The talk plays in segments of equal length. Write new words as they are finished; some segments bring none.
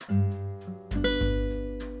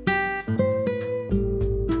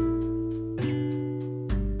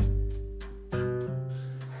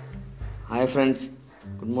friends,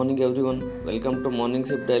 good morning everyone. Welcome to Morning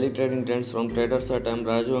Sip Daily Trading Trends from Traders at. I am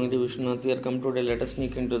Raju Angdi Vishwanath here. Come today, let us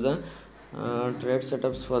sneak into the trade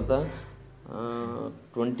setups for the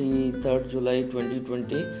 23rd July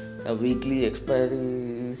 2020. A weekly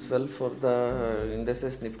expiry is well for the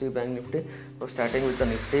indices Nifty, Bank Nifty. So starting with the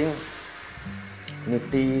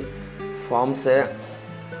Nifty forms a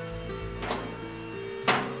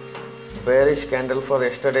bearish candle for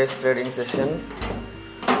yesterday's trading session.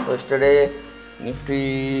 So yesterday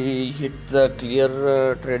Nifty hit the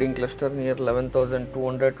clear trading cluster near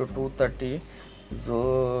 11,200 to 230,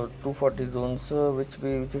 so 240 zones, which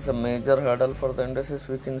is a major hurdle for the indices.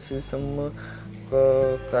 We can see some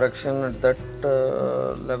correction at that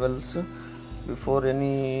levels before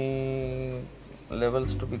any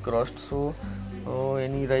levels to be crossed. So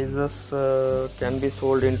any rises can be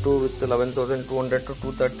sold into with 11,200 to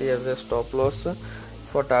 230 as a stop loss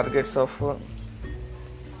for targets of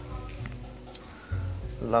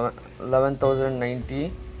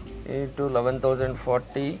 11,090 to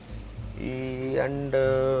 11,040 and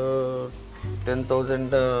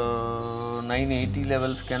 10,980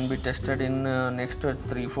 levels can be tested in next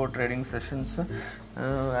 3-4 trading sessions.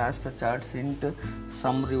 As the charts hint,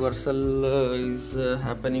 some reversal is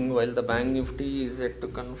happening, while the Bank Nifty is yet to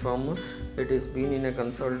confirm. It has been in a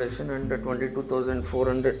consolidation, and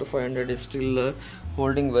 22,400 to 500 is still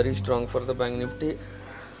holding very strong for the Bank Nifty.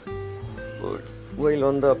 While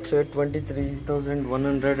on the upside,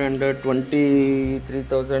 23,100 and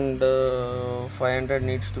 23,500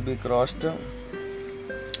 needs to be crossed.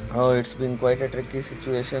 It's been quite a tricky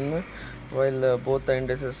situation while both the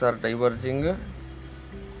indices are diverging.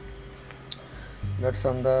 That's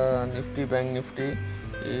on the Nifty, Bank Nifty.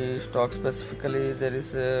 Stock specifically, there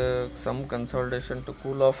is some consolidation to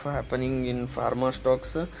cool off happening in pharma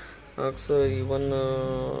stocks. So even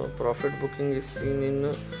profit booking is seen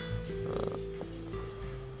in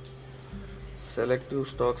selective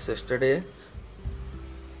stocks yesterday.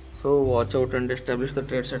 So watch out and establish the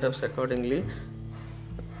trade setups accordingly.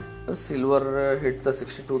 Silver hit the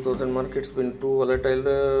 62,000 mark. It's been too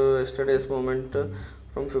volatile yesterday's moment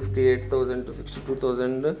from 58,000 to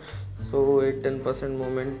 62,000. So 8-10%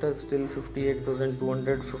 moment, still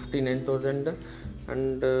 58,200, 59,000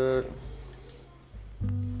 and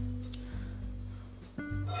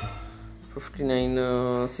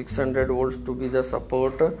 59,600 volts to be the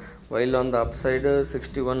support, while on the upside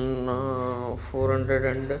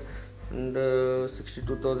 61,400 and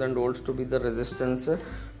 62,000 volts to be the resistance.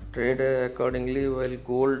 Trade accordingly, while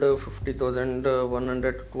gold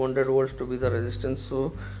 50,100 to 200 volts to be the resistance,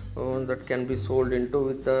 so that can be sold into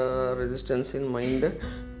with the resistance in mind.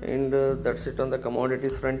 And that's it on the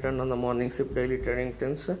commodities front and on the Morning Sip Daily Trading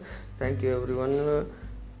Trends. Thank you everyone.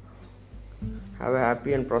 Have a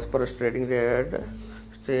happy and prosperous trading day ahead.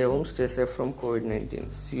 Stay home, stay safe from COVID-19.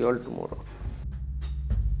 See you all tomorrow.